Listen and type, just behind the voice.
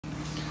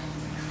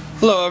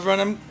Hello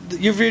everyone,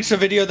 you've reached a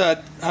video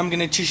that I'm going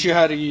to teach you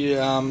how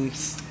to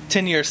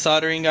tin your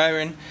soldering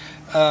iron.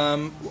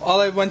 All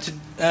I went to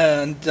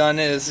done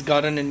is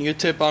gotten a new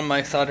tip on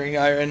my soldering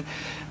iron.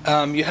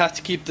 You have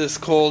to keep this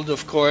cold,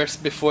 of course,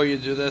 before you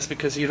do this,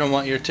 because you don't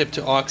want your tip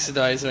to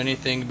oxidize or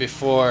anything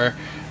before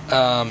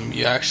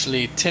you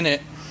actually tin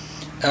it.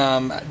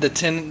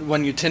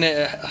 When you tin it,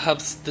 it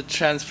helps the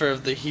transfer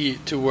of the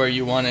heat to where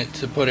you want it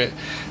to put it,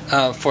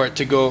 for it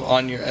to go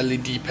on your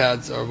LED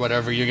pads or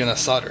whatever you're going to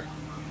solder.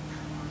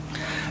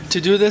 To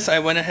do this, I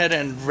went ahead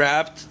and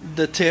wrapped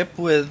the tip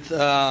with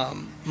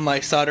my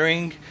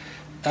soldering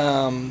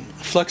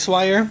flux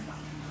wire.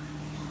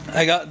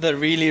 I got the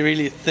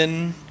really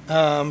thin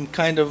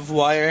kind of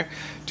wire,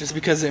 just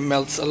because it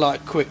melts a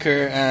lot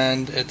quicker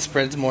and it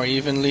spreads more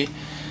evenly.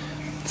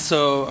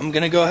 So I'm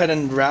going to go ahead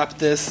and wrap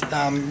this,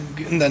 and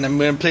then I'm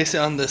going to place it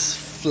on this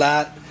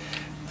flat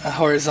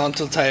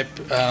horizontal type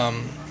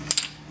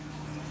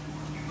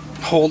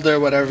holder,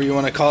 whatever you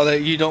want to call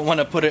it. You don't want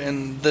to put it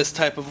in this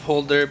type of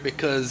holder,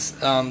 because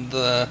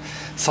the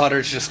solder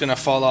is just going to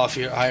fall off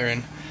your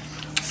iron.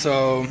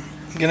 So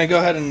I'm going to go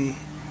ahead and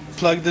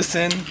plug this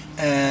in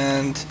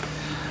and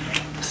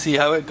see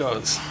how it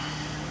goes.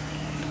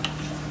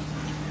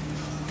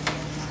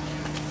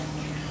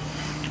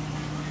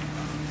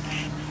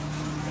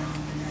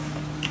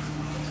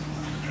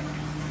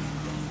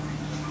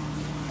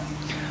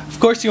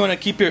 Of course, you want to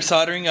keep your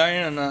soldering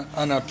iron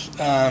on a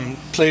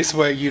place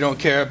where you don't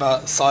care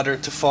about solder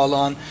to fall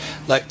on,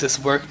 like this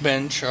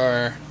workbench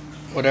or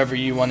whatever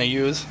you want to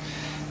use.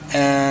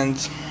 And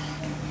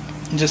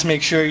just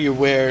make sure you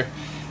wear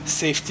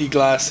safety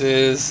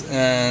glasses,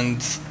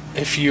 and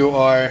if you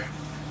are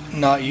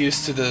not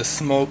used to the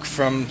smoke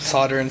from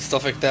solder and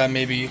stuff like that,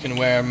 maybe you can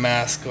wear a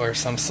mask or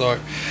some sort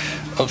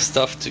of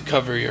stuff to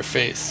cover your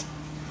face.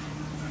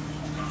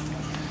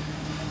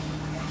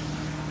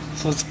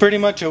 So it's pretty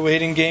much a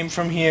waiting game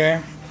from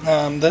here.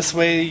 This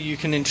way you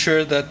can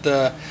ensure that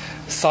the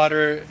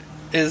solder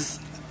is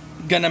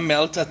gonna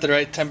melt at the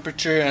right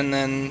temperature and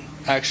then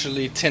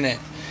actually tin it.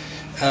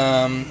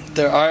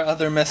 There are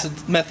other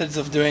methods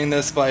of doing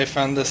this, but I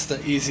found this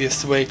the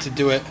easiest way to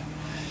do it.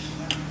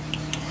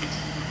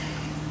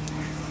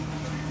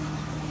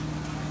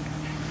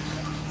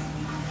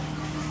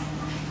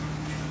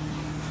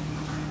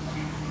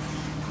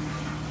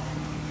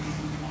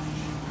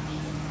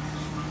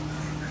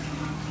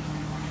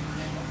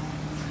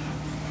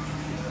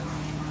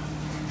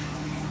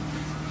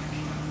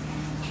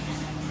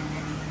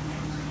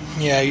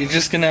 Yeah, you're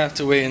just gonna have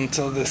to wait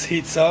until this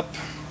heats up,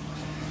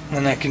 and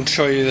then I can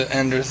show you the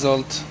end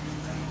result.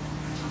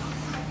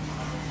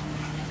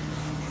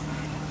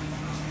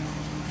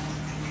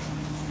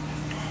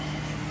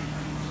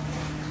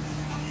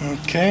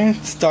 Okay,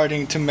 it's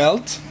starting to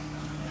melt.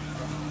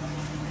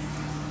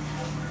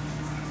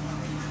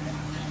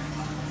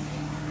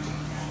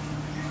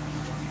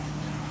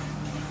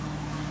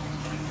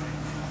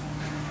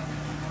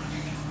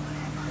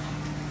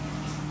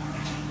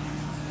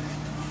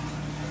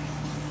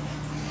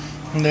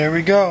 And there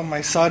we go, my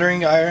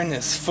soldering iron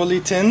is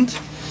fully tinned,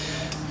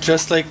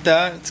 just like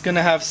that. It's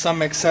gonna have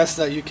some excess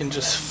that you can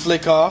just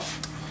flick off,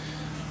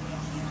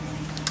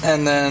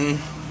 and then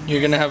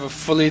you're gonna have a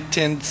fully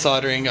tinned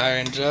soldering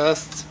iron,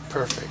 just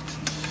perfect.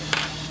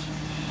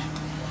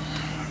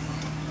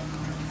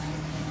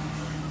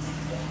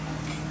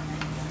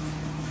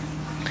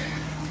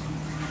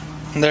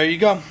 And there you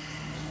go.